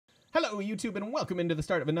Hello, YouTube, and welcome into the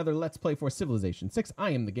start of another Let's Play for Civilization 6.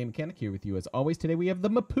 I am the Game Mechanic here with you as always. Today we have the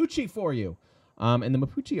Mapuche for you. And the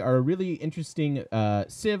Mapuche are a really interesting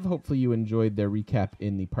civ. Hopefully you enjoyed their recap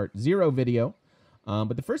in the Part 0 video.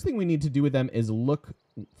 But the first thing we need to do with them is look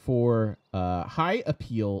for high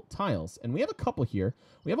appeal tiles. And we have a couple here.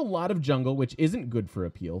 We have a lot of jungle, which isn't good for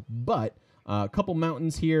appeal, but a couple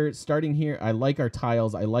mountains here. Starting here, I like our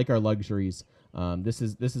tiles. I like our luxuries. This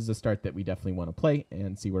is a start that we definitely want to play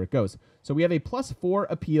and see where it goes. So we have a +4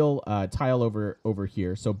 appeal tile over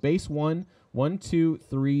here. So base 1, 2,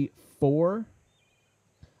 3, 4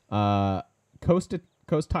 coast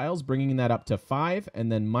tiles, bringing that up to 5, and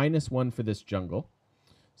then -1 for this jungle.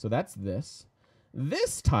 So that's this.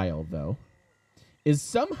 This tile, though, is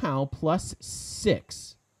somehow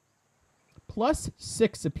 +6.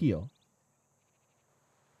 +6 appeal.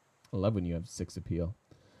 I love when you have 6 appeal.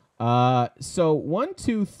 So 1,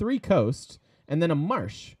 2, 3 coast, and then a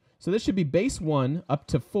marsh. So this should be base 1 up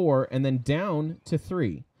to 4, and then down to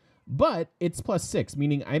 3. But it's +6,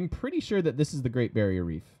 meaning I'm pretty sure that this is the Great Barrier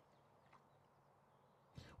Reef,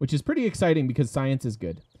 which is pretty exciting because science is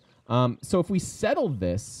good. So if we settle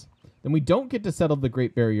this, then we don't get to settle the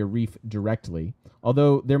Great Barrier Reef directly,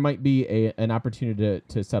 although there might be an opportunity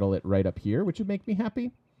to settle it right up here, which would make me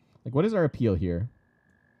happy. Like, what is our appeal here?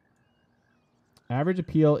 Average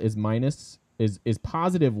appeal is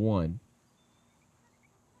 +1.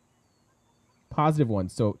 +1.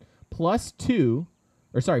 So +2,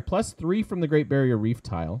 or sorry, +3 from the Great Barrier Reef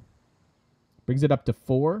tile. Brings it up to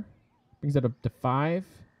 4. Brings it up to 5.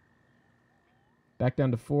 Back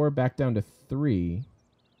down to 4. Back down to 3.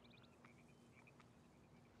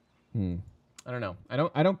 I don't know.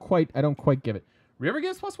 I don't quite give it. River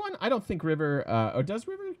gives +1? I don't think River or does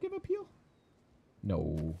River give appeal?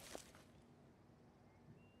 No.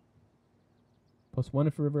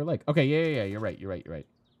 +1 for River Lake. Okay, yeah. You're right.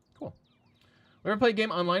 Cool. We ever play a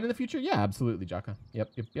game online in the future? Yeah, absolutely, Jaka.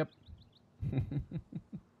 Yep.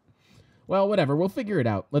 Well, whatever. We'll figure it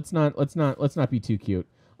out. Let's not be too cute.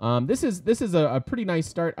 This is a pretty nice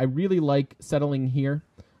start. I really like settling here.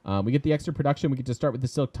 We get the extra production. We get to start with the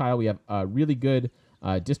silk tile. We have really good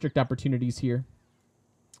district opportunities here.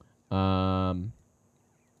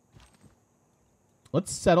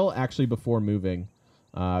 Let's settle actually before moving.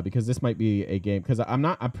 Because this might be a game. Because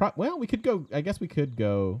well, we could go. I guess we could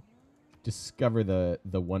go discover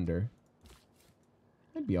the wonder.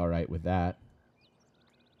 I'd be all right with that.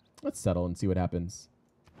 Let's settle and see what happens.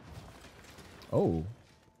 Oh,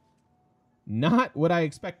 not what I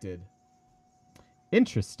expected.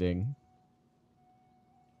 Interesting.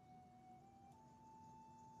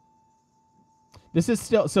 This is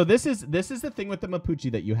still this is the thing with the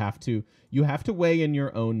Mapuche that you have to weigh in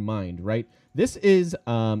your own mind, right? This is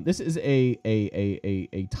a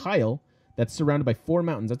tile that's surrounded by 4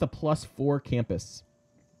 mountains. That's a +4 campus.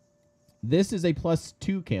 This is a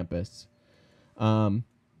 +2 campus.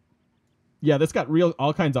 Yeah, this got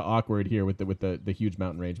all kinds of awkward here with the huge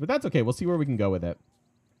mountain range, but that's okay. We'll see where we can go with it.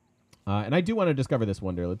 And I do want to discover this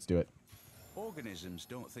wonder. Let's do it. Organisms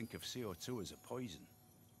don't think of CO2 as a poison.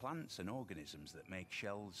 Plants and organisms that make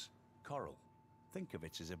shells, coral. Think of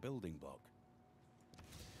it as a building block.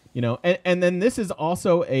 You know, and then this is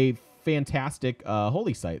also a fantastic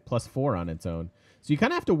holy site, +4 on its own. So you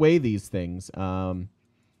kind of have to weigh these things. Because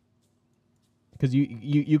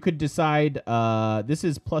you could decide this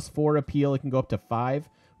is +4 appeal. It can go up to 5.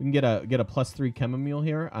 We can get a +3 chamomile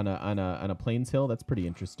here on a plains hill. That's pretty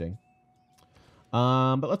interesting.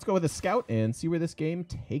 But let's go with a scout and see where this game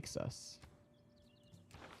takes us.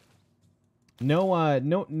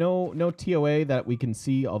 No TOA that we can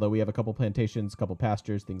see, although we have a couple plantations, a couple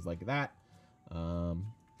pastures, things like that.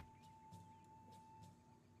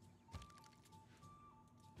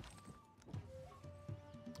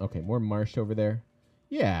 Okay, more marsh over there.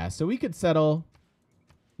 Yeah, so we can settle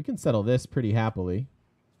this pretty happily.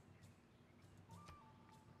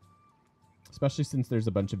 Especially since there's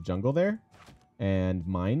a bunch of jungle there and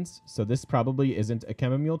mines. So this probably isn't a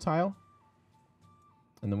chamomile tile.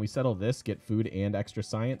 And then we settle this, get food and extra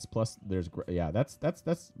science. Plus, there's that's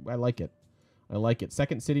I like it. I like it.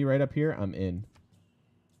 Second city right up here. I'm in.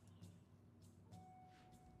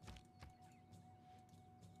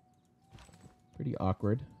 Pretty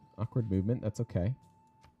awkward movement. That's okay.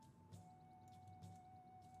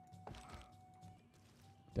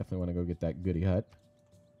 Definitely want to go get that goody hut.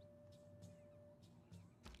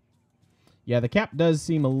 Yeah, the cap does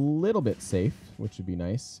seem a little bit safe, which would be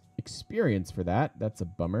nice. Experience for that. That's a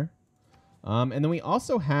bummer. And then we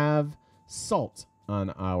also have salt on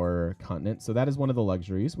our continent. So that is one of the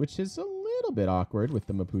luxuries, which is a little bit awkward with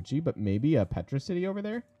the Mapuche, but maybe a Petra city over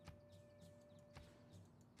there.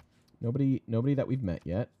 Nobody that we've met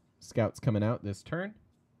yet. Scouts coming out this turn.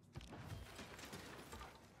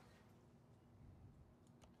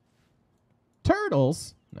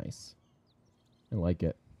 Turtles. Nice. I like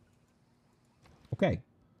it. Okay.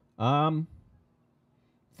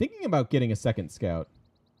 Thinking about getting a second scout.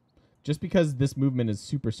 Just because this movement is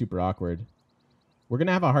super, super awkward. We're going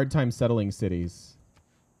to have a hard time settling cities.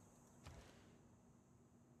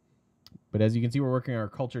 But as you can see, we're working our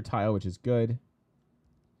culture tile, which is good.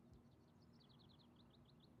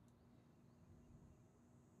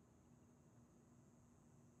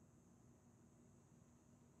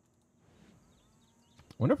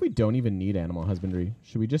 I wonder if we don't even need animal husbandry.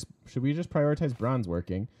 Should we just prioritize bronze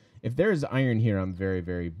working? If there's iron here, I'm very,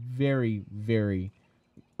 very, very, very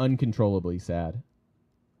uncontrollably sad.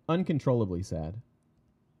 Uncontrollably sad.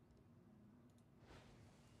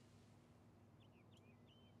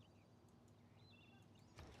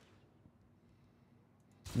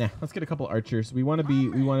 Nah, let's get a couple archers. We want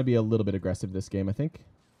to be a little bit aggressive this game, I think.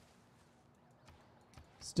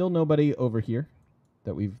 Still nobody over here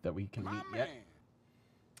that we can meet yet.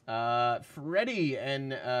 Freddy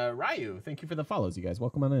and Ryu, thank you for the follows, you guys.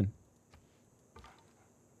 Welcome on in.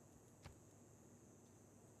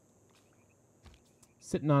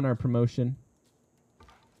 Sitting on our promotion.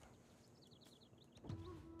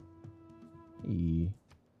 Hey.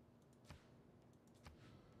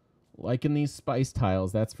 Liking these spice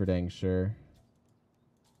tiles, that's for dang sure.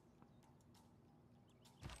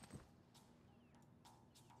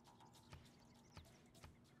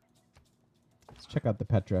 Let's check out the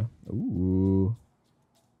Petra. Ooh.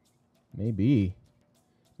 Maybe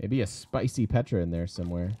a spicy Petra in there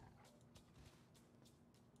somewhere.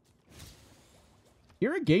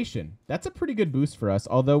 Irrigation. That's a pretty good boost for us,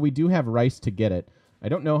 although we do have rice to get it. I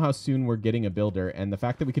don't know how soon we're getting a builder, and the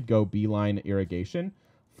fact that we could go beeline irrigation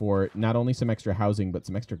for not only some extra housing, but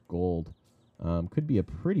some extra gold could be a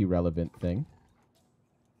pretty relevant thing.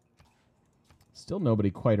 Still nobody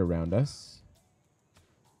quite around us.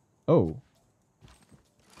 Oh.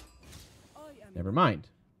 Never mind.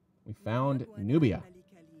 We found Nubia.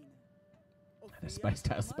 The spice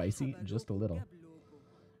tile spicy? Just a little.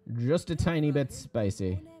 Just a tiny bit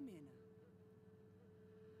spicy.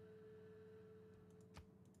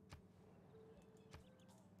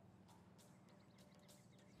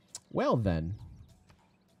 Well then.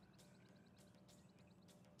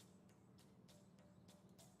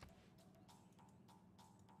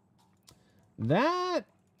 That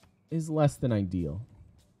is less than ideal.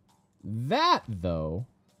 That, though,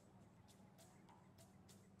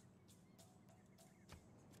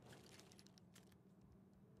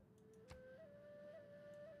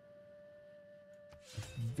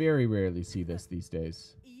 very rarely see this these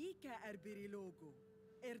days.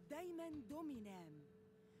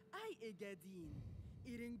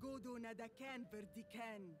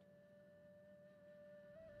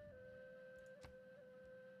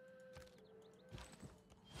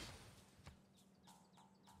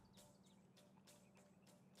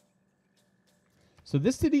 So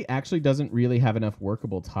this city actually doesn't really have enough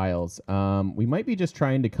workable tiles. We might be just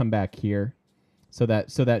trying to come back here so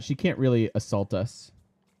that she can't really assault us.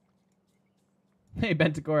 Hey,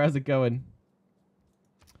 Bentacor, how's it going?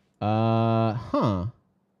 Huh.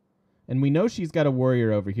 And we know she's got a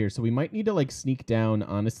warrior over here, so we might need to, like, sneak down,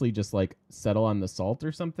 honestly, just, like, settle on the salt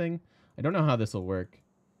or something. I don't know how this will work.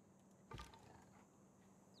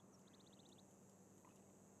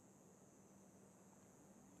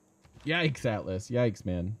 Yikes, Atlas. Yikes,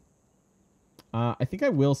 man. I think I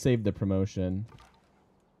will save the promotion.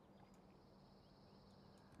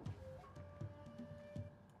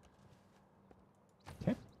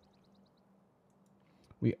 Okay.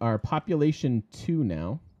 We are population 2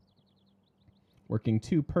 now. Working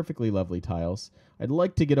 2 perfectly lovely tiles. I'd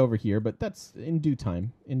like to get over here, but that's in due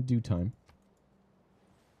time. In due time.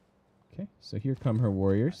 Okay, so here come her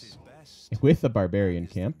warriors. With a barbarian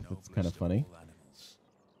camp. That's kind of funny.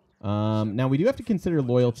 Now, we do have to consider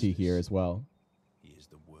loyalty here as well. He is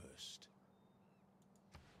the worst.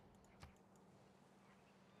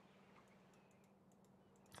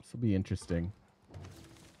 This will be interesting.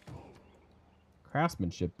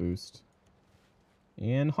 Craftsmanship boost.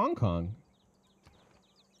 And Hong Kong.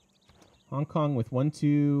 Hong Kong with 1,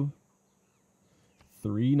 2,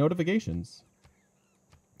 3 notifications.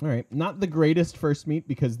 All right. Not the greatest first meet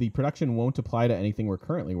because the production won't apply to anything we're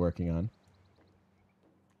currently working on.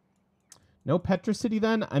 No Petra City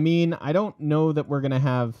then? I mean, I don't know that we're going to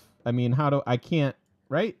have... I mean, I can't...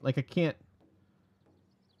 Right? Like, I can't...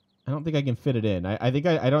 I don't think I can fit it in. I think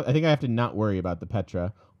I have to not worry about the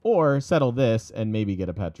Petra. Or settle this and maybe get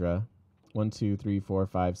a Petra. 1, 2, 3, 4,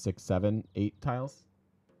 5, 6, 7, 8 tiles.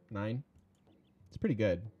 9. It's pretty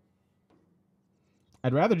good.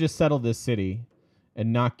 I'd rather just settle this city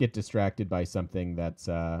and not get distracted by something that's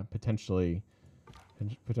potentially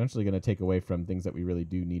going to take away from things that we really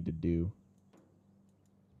do need to do.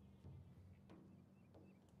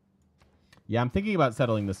 Yeah, I'm thinking about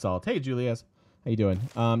settling the salt. Hey, Julius. How you doing?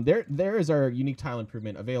 There is our unique tile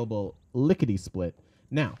improvement available lickety split.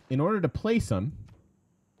 Now, in order to place them,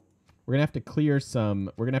 we're gonna have to clear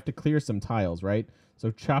some. We're gonna have to clear some tiles, right? So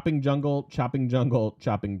chopping jungle, chopping jungle,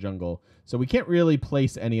 chopping jungle. So we can't really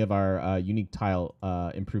place any of our unique tile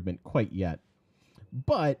improvement quite yet.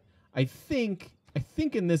 But I think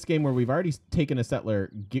in this game where we've already taken a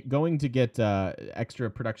settler, going to get extra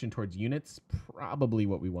production towards units, probably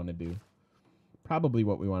what we want to do. Probably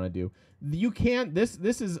what we want to do. You can't. This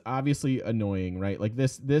is obviously annoying, right? Like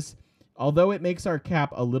this. Although it makes our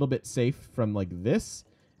cap a little bit safe from like this,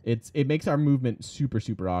 it makes our movement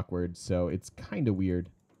super awkward. So it's kind of weird.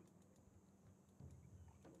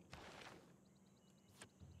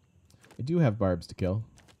 I do have barbs to kill,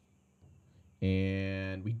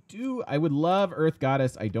 and we do. I would love Earth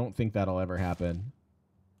Goddess. I don't think that'll ever happen.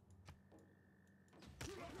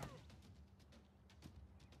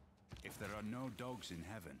 If there are no dogs in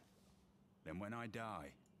heaven, then when I die,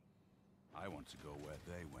 I want to go where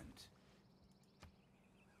they went.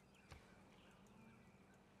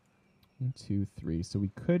 1, 2, 3. So we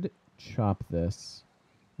could chop this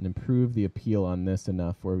and improve the appeal on this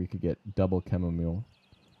enough where we could get double chamomile.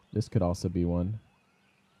 This could also be one.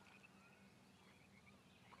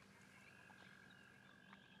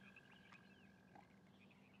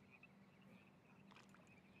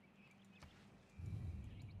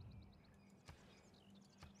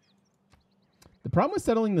 The problem with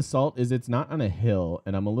settling the salt is it's not on a hill,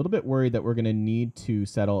 and I'm a little bit worried that we're going to need to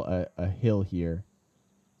settle a hill here.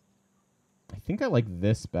 I think I like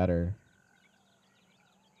this better.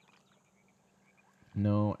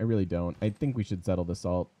 No, I really don't. I think we should settle the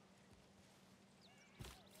salt.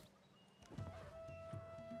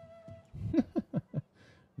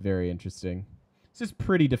 Very interesting. This is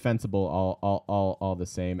pretty defensible all the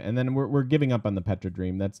same. And then we're giving up on the Petra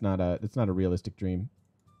dream. That's not a realistic dream.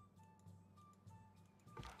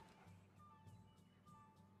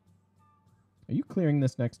 Are you clearing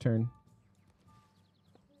this next turn?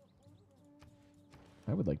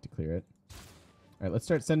 I would like to clear it. All right, let's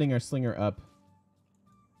start sending our slinger up.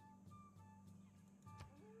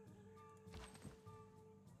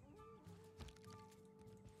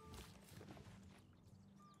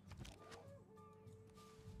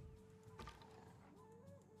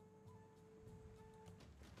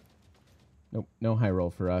 Nope, no high roll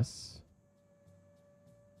for us.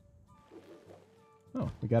 Oh,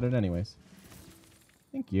 we got it anyways.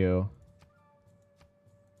 Thank you.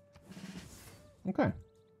 Okay.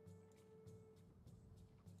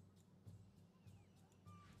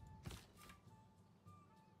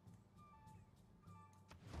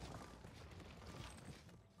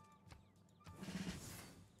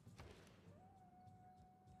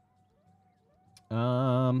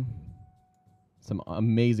 Some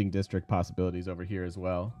amazing district possibilities over here as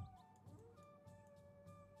well.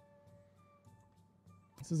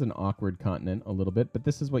 This is an awkward continent a little bit, but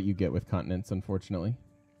this is what you get with continents, unfortunately.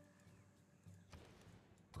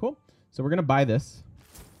 Cool. So we're going to buy this.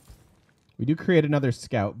 We do create another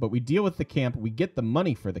scout, but we deal with the camp. We get the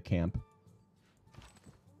money for the camp.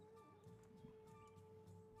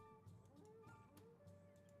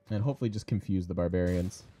 And hopefully just confuse the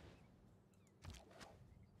barbarians.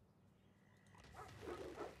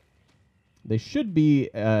 They should be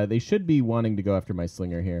wanting to go after my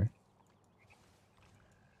slinger here.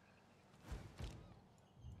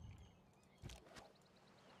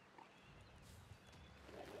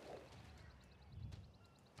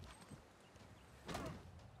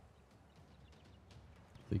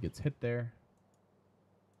 He gets hit there.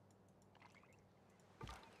 All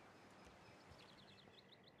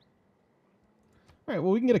right,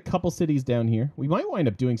 well, we can get a couple cities down here. We might wind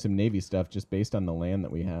up doing some Navy stuff just based on the land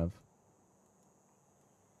that we have.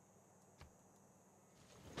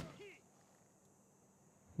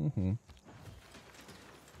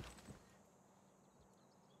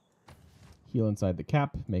 Heal inside the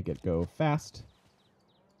cap, make it go fast.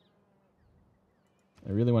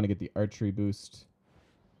 I really want to get the archery boost,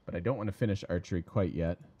 but I don't want to finish archery quite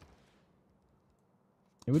yet.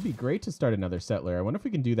 It would be great to start another settler. I wonder if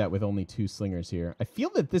we can do that with only 2 slingers here. I feel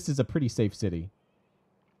that this is a pretty safe city.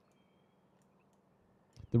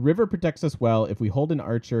 The river protects us well. If we hold an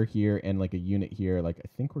archer here and like a unit here, like I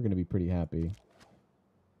think we're going to be pretty happy.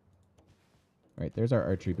 All right, there's our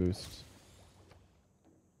archery boost.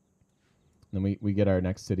 Then we get our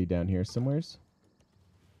next city down here somewheres.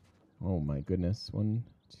 Oh my goodness. 1,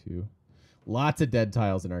 2. Lots of dead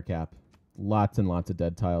tiles in our cap. Lots and lots of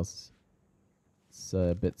dead tiles. It's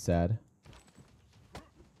a bit sad.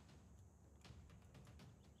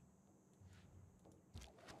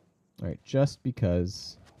 All right, just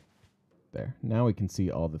because. There. Now we can see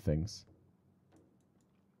all the things.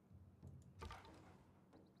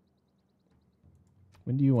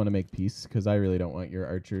 When do you want to make peace? Because I really don't want your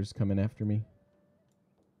archers coming after me.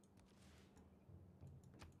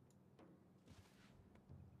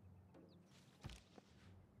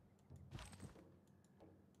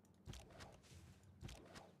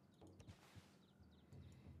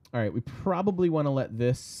 All right, we probably want to let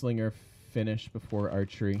this slinger finish before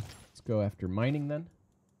archery. Let's go after mining then.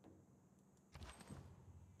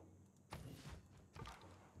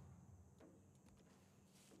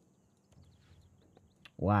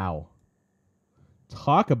 Wow.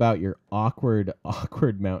 Talk about your awkward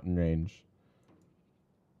mountain range.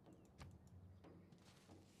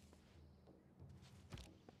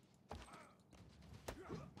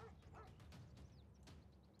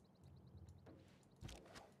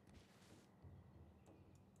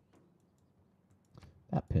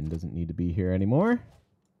 That pin doesn't need to be here anymore.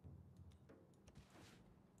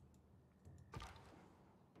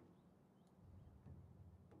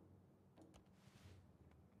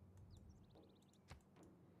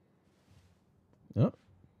 Oh.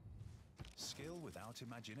 Skill without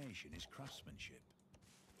imagination is craftsmanship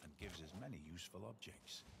and gives us many useful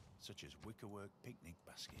objects, such as wickerwork picnic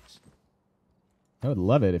baskets. I would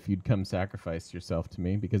love it if you'd come sacrifice yourself to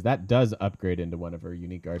me, because that does upgrade into one of our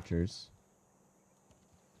unique archers.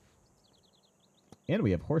 And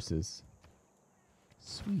we have horses.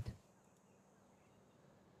 Sweet.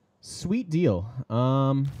 Sweet deal.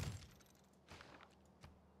 Oh,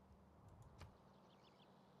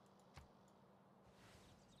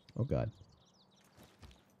 God.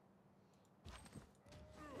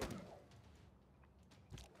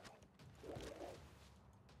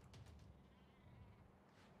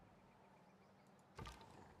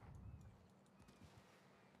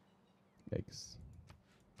 Yikes.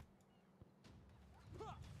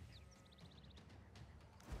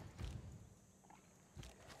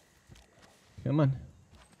 Come on.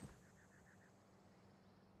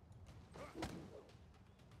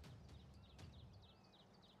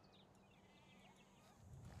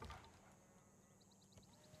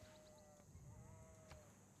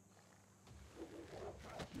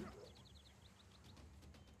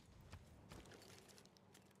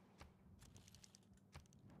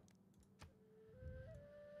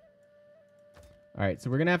 All right,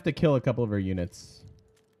 so we're going to have to kill a couple of our units.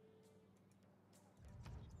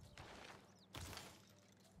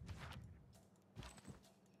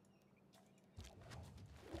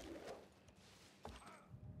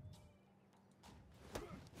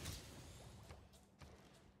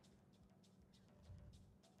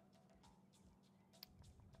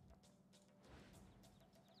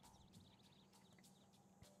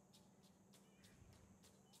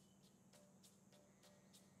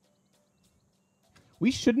 We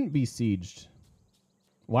shouldn't be sieged.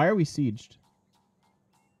 Why are we sieged?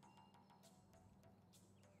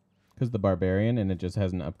 Because the barbarian and it just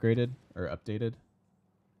hasn't upgraded or updated?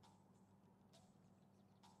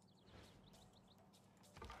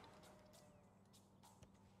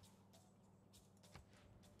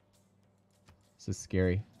 This is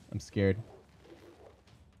scary. I'm scared.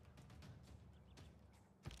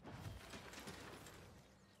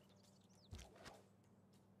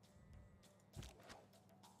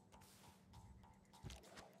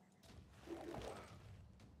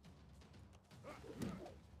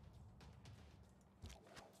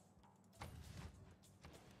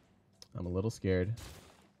 I'm a little scared.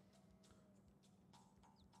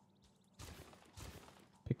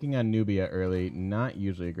 Picking on Nubia early, not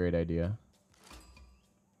usually a great idea.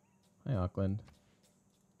 Hi, Auckland.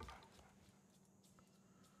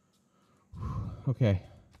 Okay.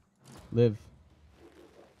 Live.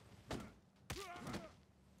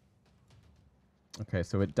 Okay,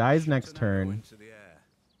 so it dies next turn. Into the air.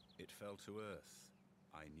 It fell to earth.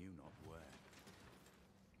 I knew not where.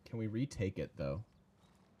 Can we retake it, though?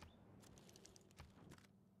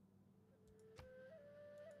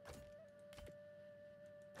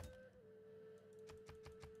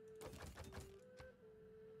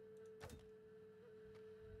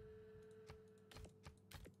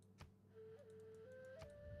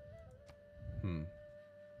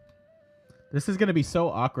 This is going to be so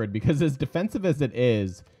awkward because as defensive as it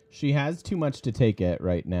is, she has too much to take it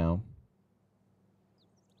right now.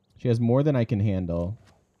 She has more than I can handle.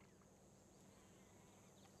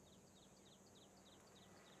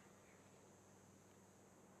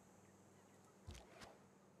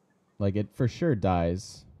 Like, it for sure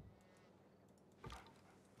dies.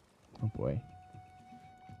 Oh, boy.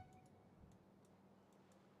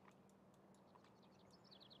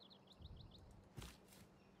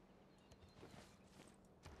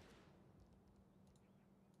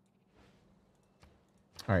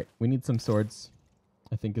 All right, we need some swords,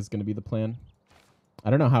 I think is going to be the plan. I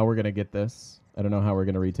don't know how we're going to get this. I don't know how we're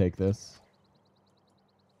going to retake this.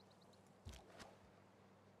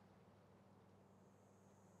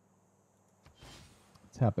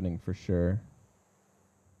 It's happening for sure.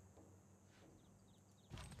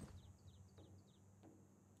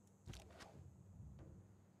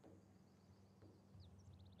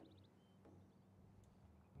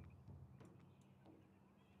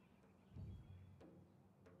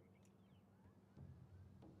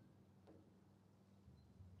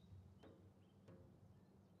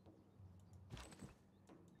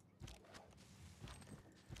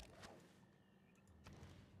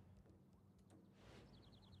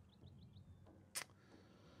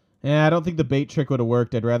 Yeah, I don't think the bait trick would have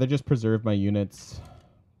worked. I'd rather just preserve my units.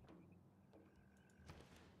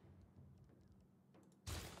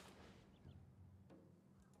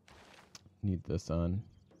 Need this on.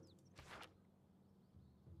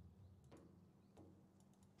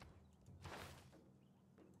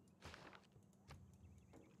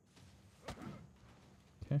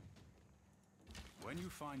 Okay. When you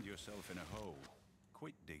find yourself in a hole,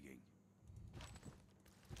 quit digging.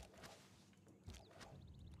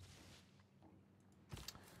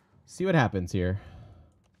 See what happens here.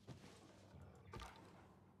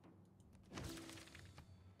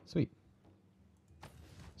 Sweet.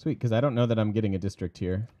 Sweet, because I don't know that I'm getting a district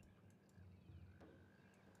here.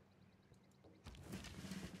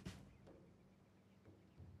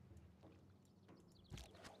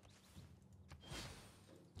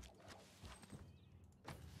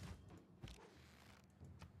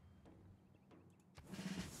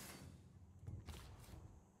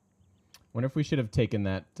 Wonder if we should have taken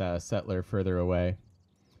that settler further away.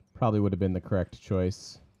 Probably would have been the correct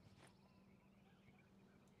choice.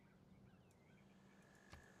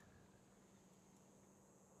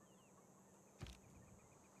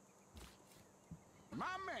 My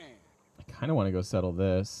man. I kind of want to go settle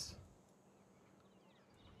this.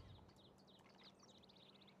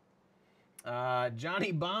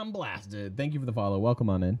 Johnny Bomb Blasted. Thank you for the follow. Welcome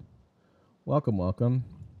on in. Welcome, welcome.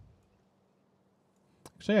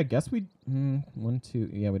 Actually, I guess we... 1,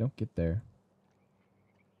 2... Yeah, we don't get there.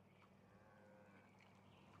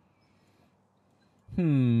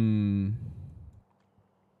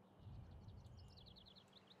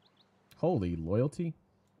 Holy loyalty.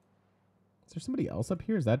 Is there somebody else up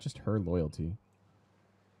here? Is that just her loyalty?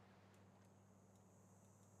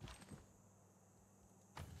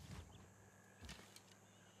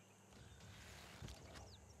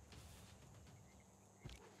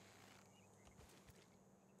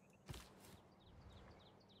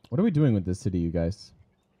 What are we doing with this city, you guys?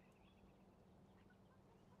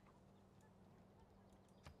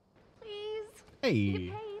 Please. Hey. You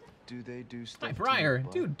get paid. Do they do stuff Hi, to Briar. your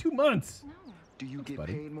butt? Dude, 2 months. No. Do you get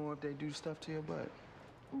buddy. paid more if they do stuff to your butt?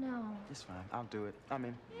 No. It's fine. I'll do it. I'm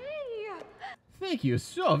in. Hey. Thank you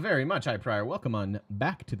so very much, Hi Prior. Welcome on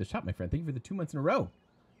back to the shop, my friend. Thank you for the 2 months in a row.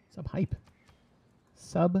 Sub hype.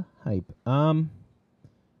 Sub hype. Oh,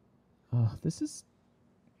 this is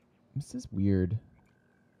weird.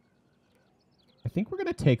 I think we're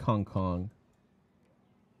gonna take Hong Kong.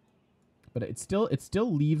 But it still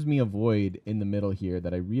leaves me a void in the middle here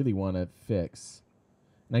that I really want to fix.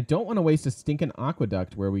 And I don't want to waste a stinking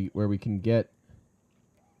aqueduct where we can get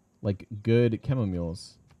like good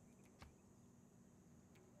chemomules.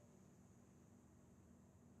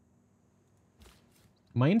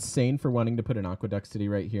 Am I insane for wanting to put an aqueduct city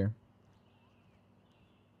right here?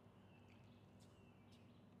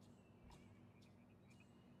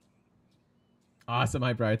 Awesome,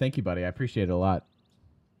 Hi Briar. Thank you, buddy. I appreciate it a lot.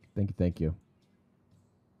 Thank you, thank you.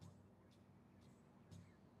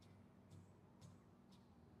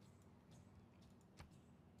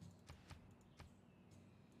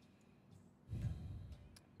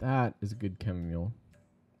 That is a good chemomule.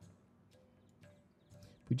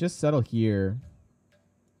 If we just settle here...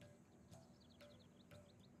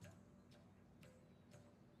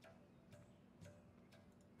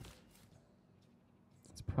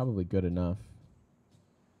 it's probably good enough.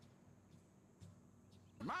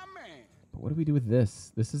 My man. But what do we do with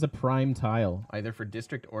this? This is a prime tile, either for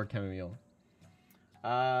district or chamomile.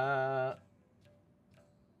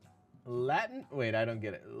 Latin? Wait, I don't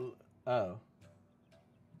get it. Oh.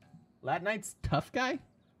 Latinite's tough guy?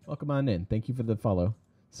 Welcome on in. Thank you for the follow.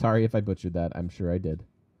 Sorry if I butchered that. I'm sure I did.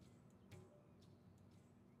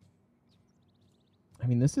 I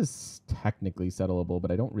mean, this is technically settleable, but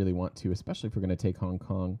I don't really want to, especially if we're going to take Hong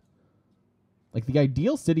Kong. Like, the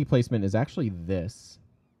ideal city placement is actually this.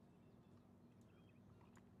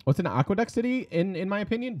 What's an aqueduct city, in my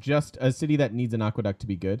opinion? Just a city that needs an aqueduct to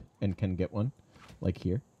be good and can get one, like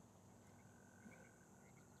here.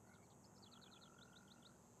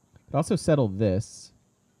 Could also settle this.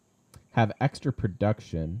 Have extra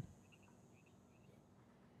production.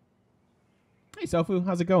 Hey, Sofu,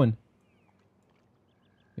 how's it going?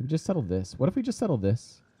 Maybe just settle this. What if we just settle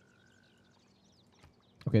this?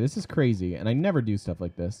 Okay, this is crazy, and I never do stuff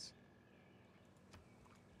like this.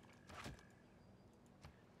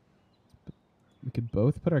 We could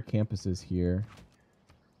both put our campuses here.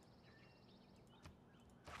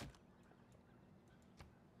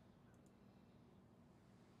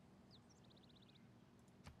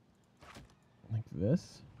 Like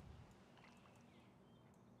this.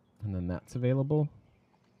 And then that's available.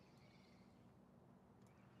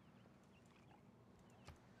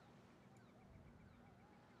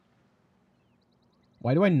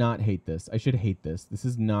 Why do I not hate this? I should hate this. This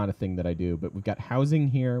is not a thing that I do, but we've got housing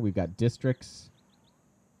here. We've got districts.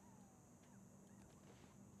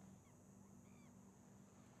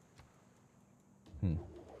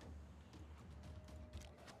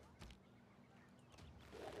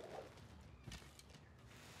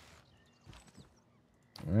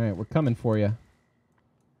 All right, we're coming for you.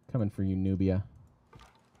 Coming for you, Nubia.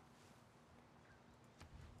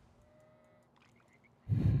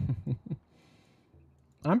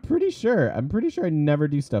 I'm pretty sure I never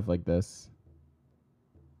do stuff like this.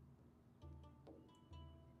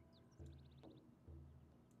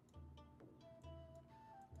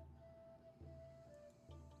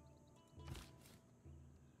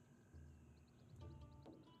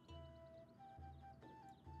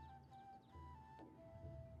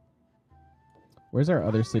 Where's our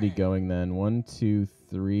other city going then? 1, 2,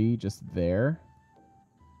 3, just there.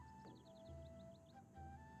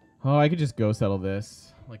 Oh, I could just go settle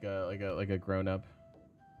this like a grown up.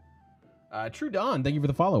 True Dawn, thank you for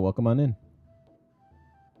the follow. Welcome on in.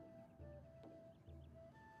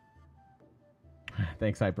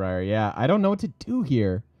 Thanks, Hybriar. Yeah, I don't know what to do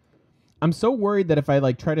here. I'm so worried that if I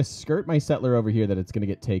like try to skirt my settler over here that it's gonna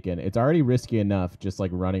get taken. It's already risky enough just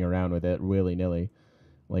like running around with it willy-nilly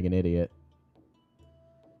like an idiot.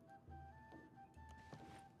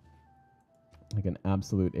 Like an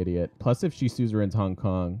absolute idiot. Plus if she suzerains Hong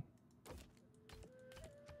Kong.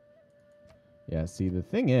 Yeah, see, the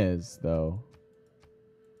thing is, though...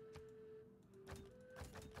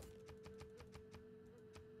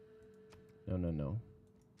 No.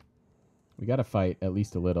 We gotta fight at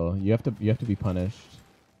least a little. You have to be punished.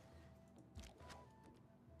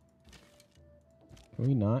 Can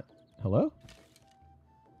we not? Hello?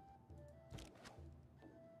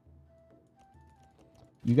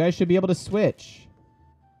 You guys should be able to switch.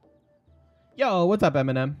 Yo, what's up,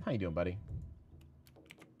 Eminem? How you doing, buddy?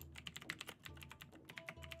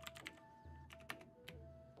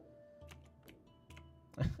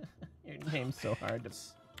 Your name's so hard to...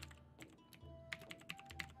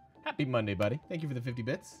 Happy Monday, buddy. Thank you for the 50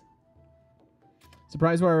 bits.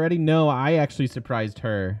 Surprised her already? No, I actually surprised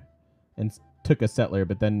her and took a settler,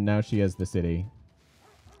 but then now she has the city.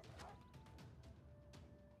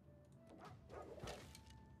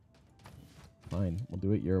 Fine, we'll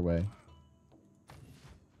do it your way.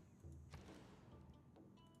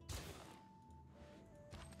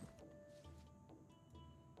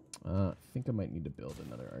 I think I might need to build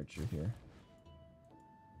another archer here.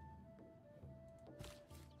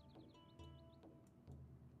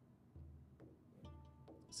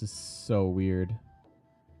 This is so weird.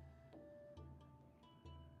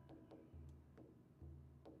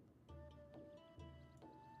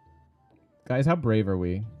 Guys, how brave are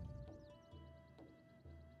we?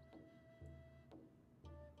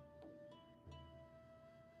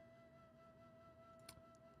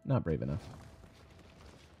 Not brave enough.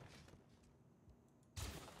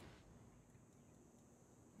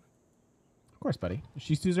 Of course, buddy. Is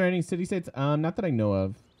she suzeraining city-states? Not that I know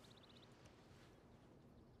of.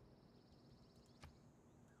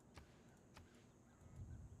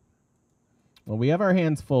 Well, we have our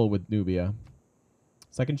hands full with Nubia.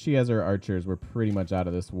 Second she has her archers, we're pretty much out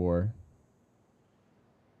of this war.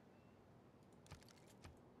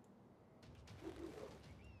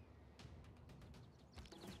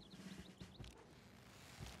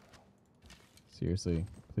 Seriously,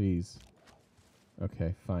 please.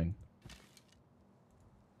 Okay, fine.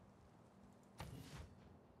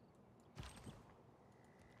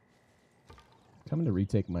 Coming to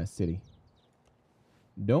retake my city.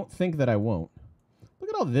 Don't think that I won't. Look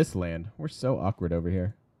at all this land. We're so awkward over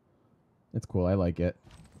here. It's cool. I like it.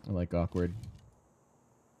 I like awkward.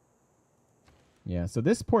 Yeah, so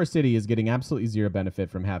this poor city is getting absolutely zero benefit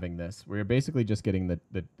from having this. We're basically just getting the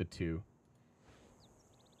 2.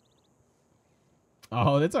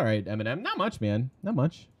 Oh, that's all right, Eminem. Not much, man. Not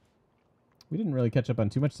much. We didn't really catch up on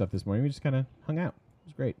too much stuff this morning. We just kind of hung out. It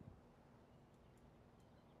was great.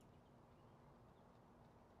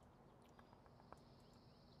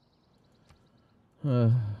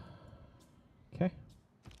 Okay.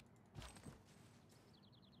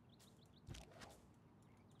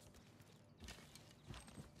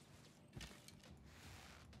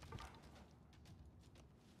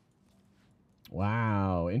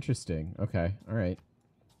 Wow, interesting. Okay, all right.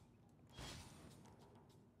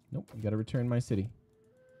 Nope, you got to return my city.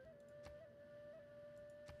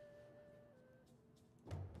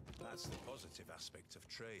 That's the positive aspect of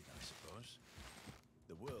trade, I suppose.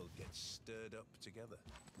 The world gets stirred up together.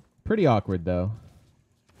 Pretty awkward, though.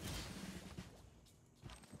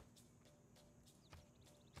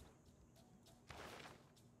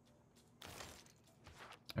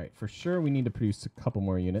 All right, for sure we need to produce a couple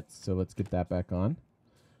more units, so let's get that back on.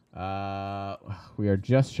 We are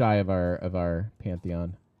just shy of our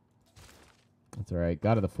Pantheon. That's all right.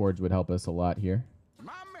 God of the Forge would help us a lot here.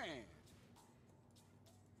 My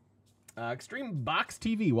man! Extreme Box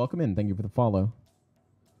TV, welcome in. Thank you for the follow.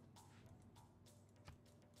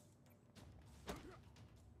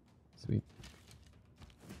 Sweet.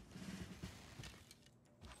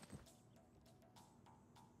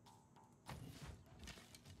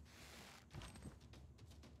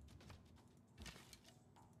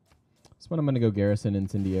 This one I'm going to go garrison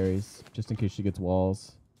incendiaries, just in case she gets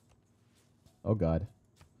walls. Oh, God.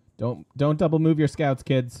 Don't double move your scouts,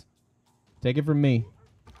 kids. Take it from me.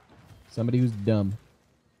 Somebody who's dumb.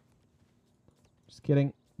 Just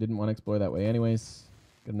kidding. Didn't want to explore that way anyways.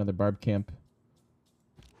 Got another barb camp.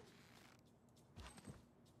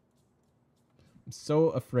 I'm so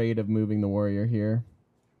afraid of moving the warrior here.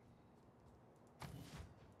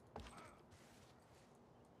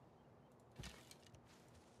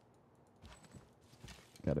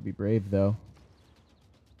 Gotta be brave, though.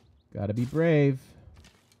 Gotta be brave.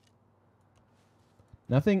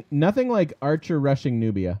 Nothing like Archer rushing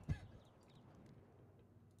Nubia.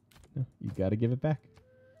 You gotta give it back.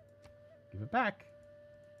 Give it back.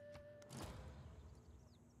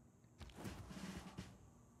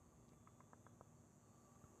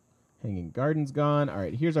 Hanging Garden's gone. All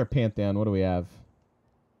right, here's our Pantheon. What do we have?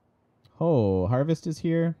 Oh, Harvest is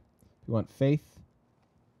here. We want Faith.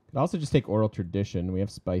 Could also just take Oral Tradition. We have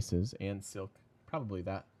Spices and Silk. Probably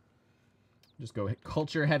that. Just go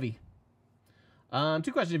culture heavy. 2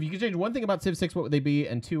 questions. If you could change one thing about Civ 6, what would they be?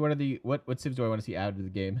 And 2, what civs do I want to see added to the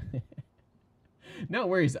game? No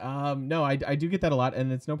worries. No, I do get that a lot,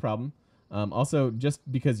 and it's no problem. Also, just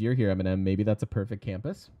because you're here, Eminem, maybe that's a perfect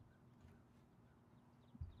campus.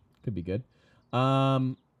 Could be good.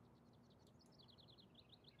 Also,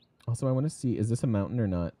 I want to see, is this a mountain or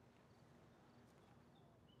not?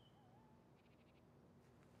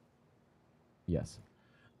 Yes.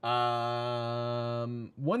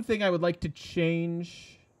 One thing I would like to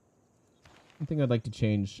change.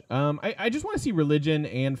 I just want to see religion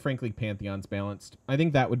and, frankly, pantheons balanced. I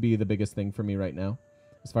think that would be the biggest thing for me right now,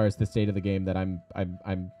 as far as the state of the game. That I'm.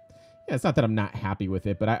 Yeah, it's not that I'm not happy with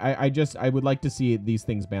it, but I would like to see these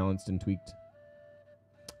things balanced and tweaked.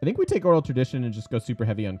 I think we take oral tradition and just go super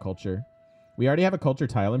heavy on culture. We already have a culture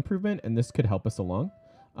tile improvement, and this could help us along.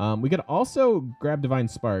 We could also grab Divine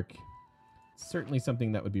Spark. Certainly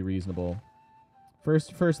something that would be reasonable.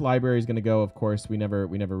 First library is going to go, of course. We never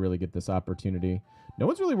really get this opportunity. No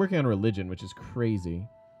one's really working on religion, which is crazy.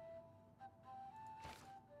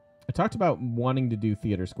 I talked about wanting to do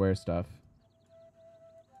Theater Square stuff.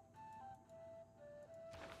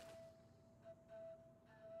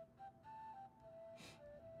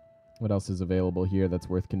 What else is available here that's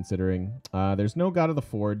worth considering? There's no God of the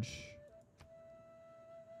Forge.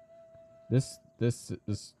 This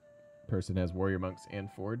person has Warrior Monks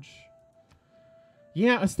and Forge.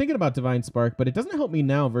 Yeah, I was thinking about Divine Spark, but it doesn't help me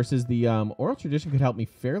now versus the Oral Tradition could help me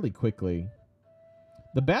fairly quickly.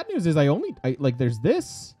 The bad news is there's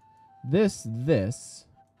this.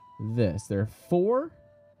 There are 4,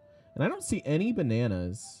 and I don't see any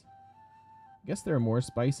bananas. I guess there are more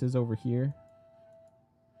spices over here.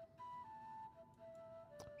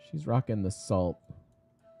 She's rocking the salt.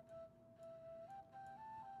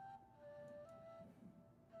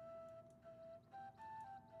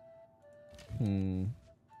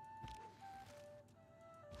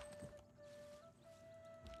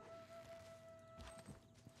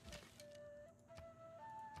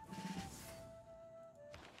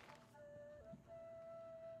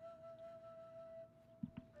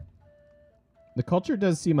 The culture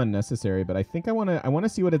does seem unnecessary, but I think I want to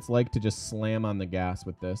see what it's like to just slam on the gas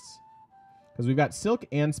with this. Because we've got silk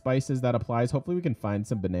and spices that applies. Hopefully we can find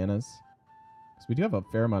some bananas. Because we do have a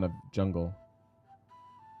fair amount of jungle.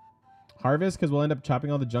 Harvest, because we'll end up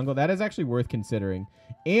chopping all the jungle. That is actually worth considering.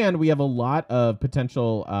 And we have a lot of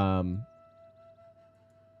potential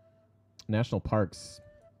national parks,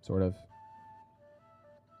 sort of.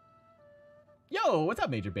 Yo, what's up,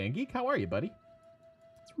 Major Bang Geek? How are you, buddy?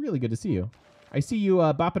 It's really good to see you. I see you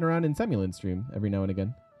bopping around in Semulin stream every now and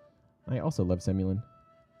again. I also love Semulin.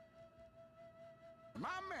 My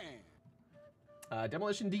man.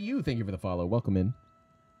 Demolition DU, thank you for the follow. Welcome in.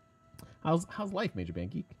 How's life, Major Bang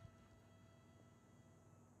Geek?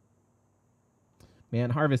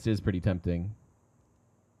 Man, Harvest is pretty tempting.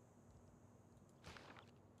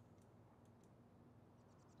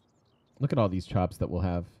 Look at all these chops that we'll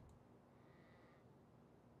have.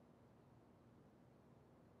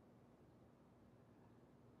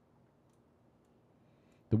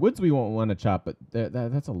 The woods we won't want to chop, but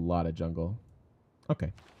that's a lot of jungle.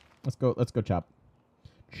 Okay, let's go chop.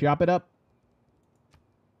 Chop it up.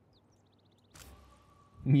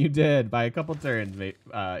 You did by a couple turns, mate.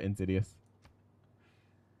 Insidious.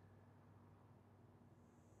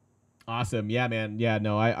 Awesome. Yeah, man. Yeah,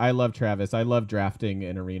 no, I love Travis. I love drafting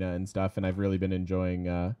in Arena and stuff, and I've really been enjoying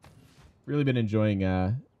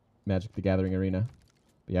Magic the Gathering Arena.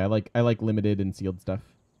 But yeah, I like limited and sealed stuff.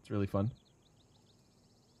 It's really fun.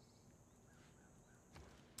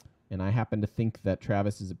 And I happen to think that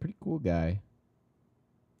Travis is a pretty cool guy.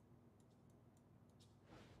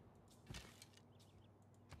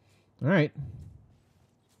 All right.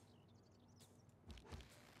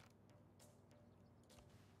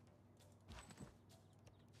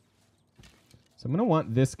 So I'm going to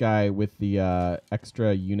want this guy with the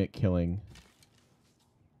extra unit killing,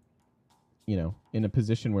 you know, in a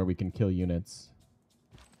position where we can kill units.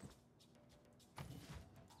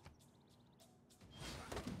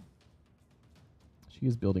 She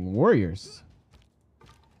is building warriors.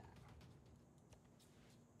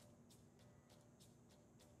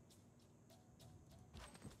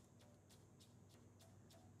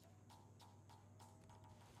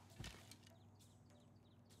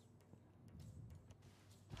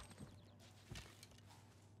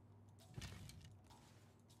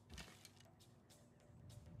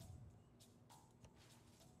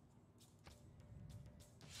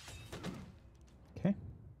 Okay.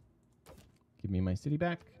 Give me my city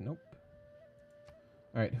back. Nope.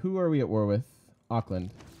 All right, who are we at war with?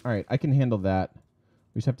 Auckland. All right, I can handle that.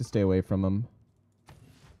 We just have to stay away from them.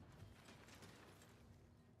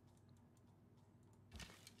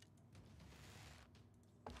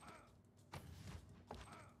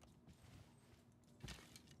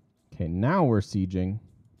 Okay, now we're sieging.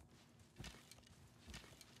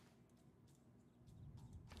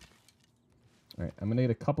 All right, I'm going to get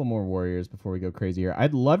a couple more warriors before we go crazy here.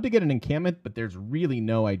 I'd love to get an encampment, but there's really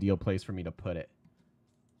no ideal place for me to put it.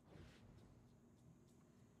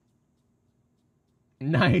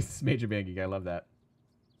 Nice, Major Bang Geek. I love that.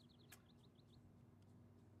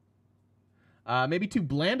 Maybe too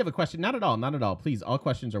bland of a question. Not at all. Not at all. Please, all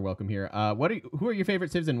questions are welcome here. Who are your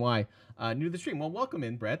favorite civs and why? New to the stream. Well, welcome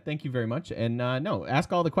in, Brett. Thank you very much. And no,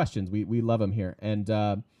 ask all the questions. We love them here.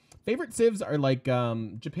 And favorite civs are like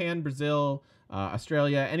Japan, Brazil,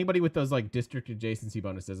 Australia. Anybody with those like district adjacency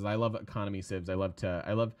bonuses. I love economy civs. I love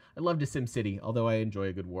to Sim City, although I enjoy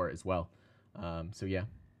a good war as well. So yeah,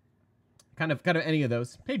 kind of any of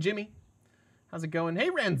those. Hey Jimmy, how's it going? Hey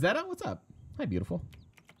Ranzetta, what's up? Hi beautiful.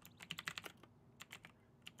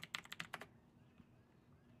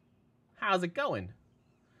 How's it going?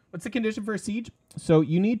 What's the condition for a siege? So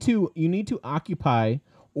you need to occupy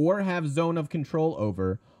or have zone of control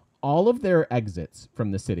over all of their exits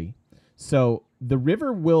from the city. So the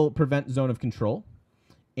river will prevent zone of control,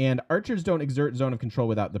 and archers don't exert zone of control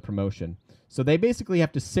without the promotion. So they basically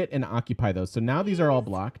have to sit and occupy those. So now these are all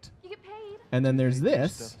blocked. You get paid. And then there's They do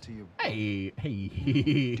this. stuff to your Hey. Do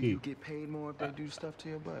you get paid more if they do stuff to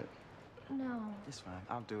your butt? No. It's fine.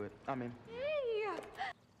 I'll do it. I mean, Hey.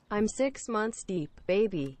 I'm 6 months deep,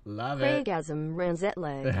 baby. Love it. Craigasm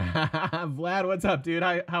Ranzetle. Vlad, what's up, dude?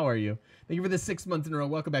 How are you? Thank you for the 6 months in a row.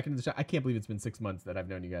 Welcome back into the show. I can't believe it's been 6 months that I've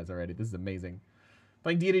known you guys already. This is amazing.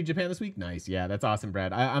 Playing Deity Japan this week? Nice. Yeah, that's awesome,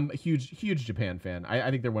 Brad. I'm a huge Japan fan.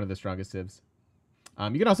 I think they're one of the strongest civs.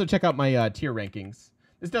 You can also check out my tier rankings.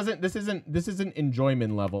 This isn't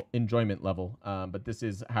enjoyment level, but this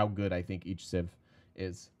is how good I think each civ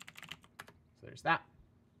is. So there's that.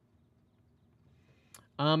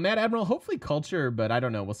 Mad Admiral, hopefully culture, but I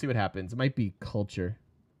don't know. We'll see what happens. It might be culture.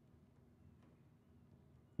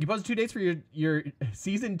 You posted 2 days for your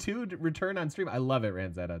season 2 return on stream. I love it,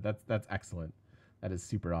 Ranzetta. That's excellent. That is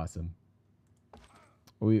super awesome.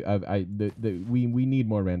 We need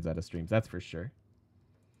more Ranzetta streams. That's for sure.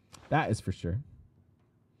 That is for sure.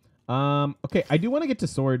 Okay, I do want to get to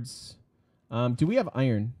swords. Do we have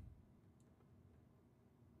iron?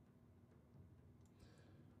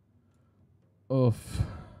 Oof.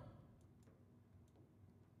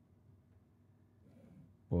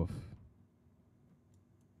 Oof.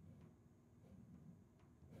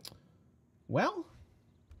 Well,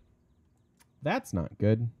 that's not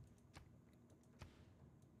good.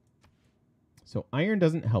 So iron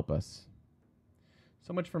doesn't help us.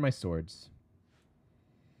 So much for my swords.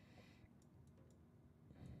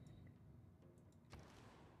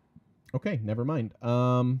 Okay, never mind.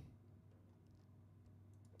 I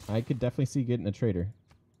could definitely see getting a trader.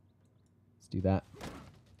 Let's do that.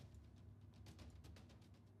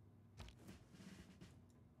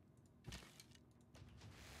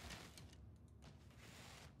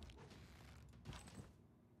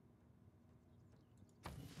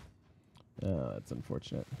 Oh, that's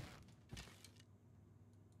unfortunate.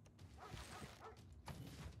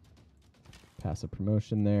 Pass a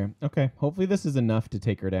promotion there. Okay, hopefully this is enough to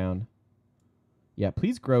take her down. Yeah,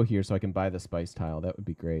 please grow here so I can buy the spice tile. That would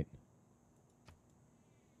be great.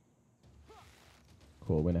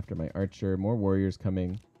 Cool, went after my archer. More warriors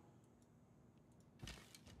coming.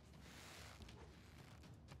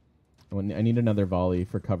 I need another volley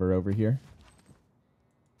for cover over here.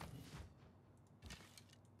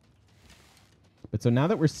 But so now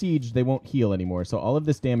that we're sieged, they won't heal anymore. So all of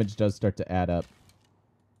this damage does start to add up.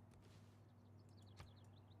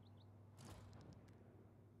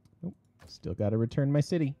 Nope. Still got to return my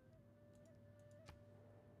city.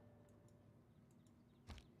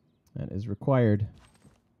 That is required.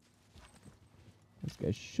 This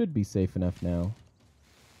guy should be safe enough now.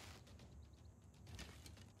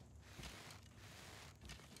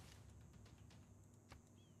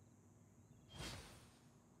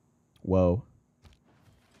 Whoa.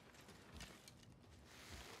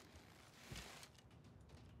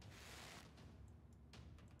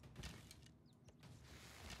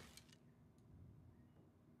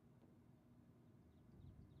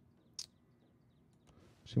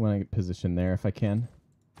 She want to get positioned there if I can.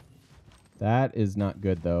 That is not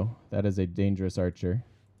good, though. That is a dangerous archer.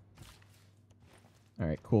 All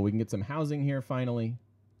right, cool. We can get some housing here finally.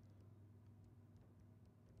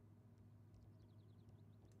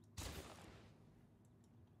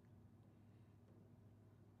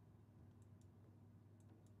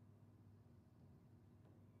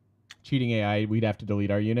 Cheating AI, we'd have to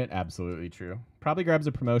delete our unit. Absolutely true. Probably grabs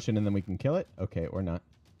a promotion and then we can kill it. Okay, or not.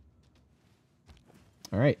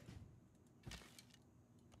 All right.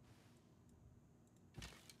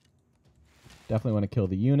 Definitely want to kill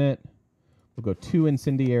the unit. We'll go 2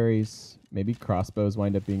 incendiaries. Maybe crossbows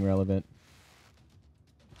wind up being relevant.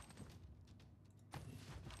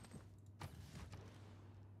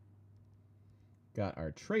 Got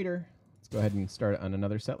our trader. Let's go ahead and start on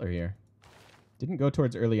another settler here. Didn't go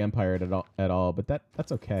towards early empire at all, but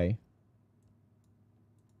that's okay.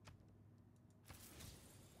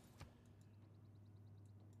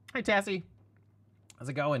 Hi, Tassie. How's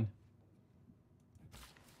it going?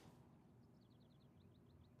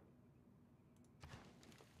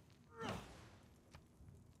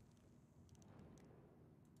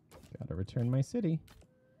 Gotta return my city.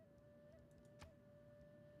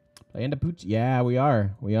 A&W, yeah, we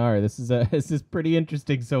are. This is pretty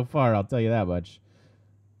interesting so far. I'll tell you that much.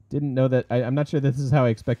 Didn't know that. I'm not sure this is how I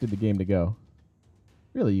expected the game to go.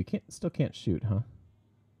 Really, you still can't shoot, huh?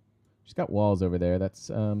 She's got walls over there.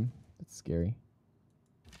 That's scary.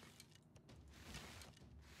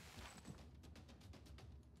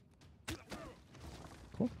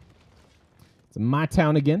 Cool. It's my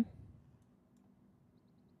town again.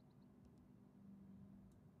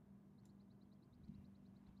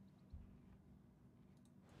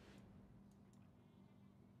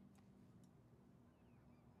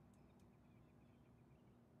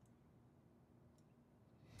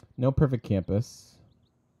 No perfect campus.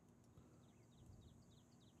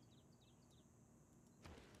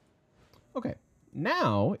 Okay.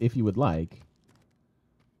 Now, if you would like,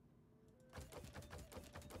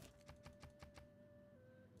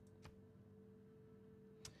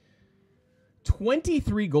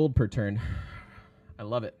 $23 gold per turn. I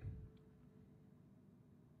love it.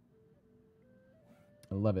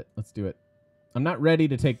 I love it. Let's do it. I'm not ready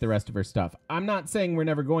to take the rest of her stuff. I'm not saying we're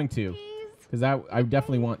never going to. Because I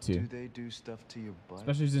definitely want to. Do they do stuff to your butt?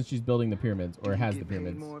 Especially since she's building the pyramids, or has the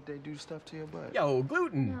pyramids. More if they do stuff to your butt? Yo,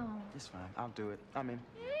 gluten. No. It's fine. I'll do it. I'm in.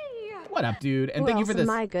 Hey. What up, dude? And Who thank you else for this. am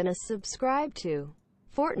I gonna subscribe to?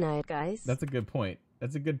 Fortnite, guys. That's a good point.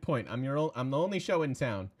 That's a good point. I'm the only show in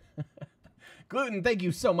town. Gluten, thank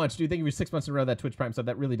you so much, dude. Thank you for 6 months in a row that Twitch Prime sub.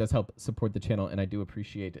 That really does help support the channel, and I do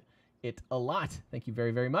appreciate it a lot. Thank you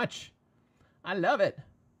very, very much. I love it.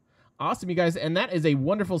 Awesome, you guys. And that is a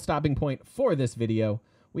wonderful stopping point for this video.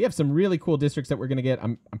 We have some really cool districts that we're going to get.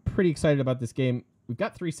 I'm pretty excited about this game. We've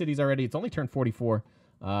got 3 cities already. It's only turned 44.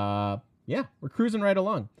 Yeah, we're cruising right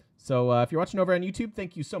along. So if you're watching over on YouTube,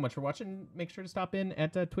 thank you so much for watching. Make sure to stop in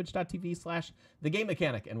at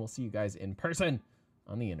twitch.tv/thegamemechanic, and we'll see you guys in person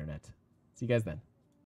on the internet. See you guys then.